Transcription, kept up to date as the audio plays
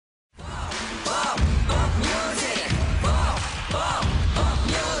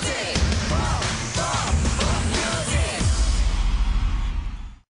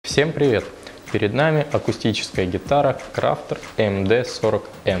Всем привет! Перед нами акустическая гитара Kraftr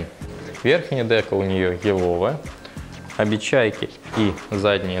MD-40. Верхняя дека у нее еловая, обечайки и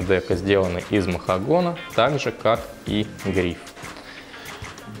задняя дека сделаны из махагона, так же как и гриф.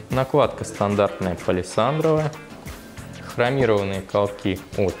 Накладка стандартная палисандровая, хромированные колки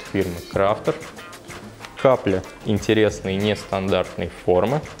от фирмы Kraftr, капля интересной нестандартной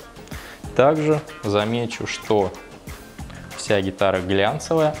формы. Также замечу, что вся гитара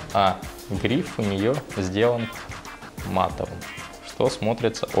глянцевая, а гриф у нее сделан матовым, что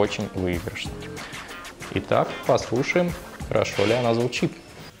смотрится очень выигрышно. Итак, послушаем, хорошо ли она звучит.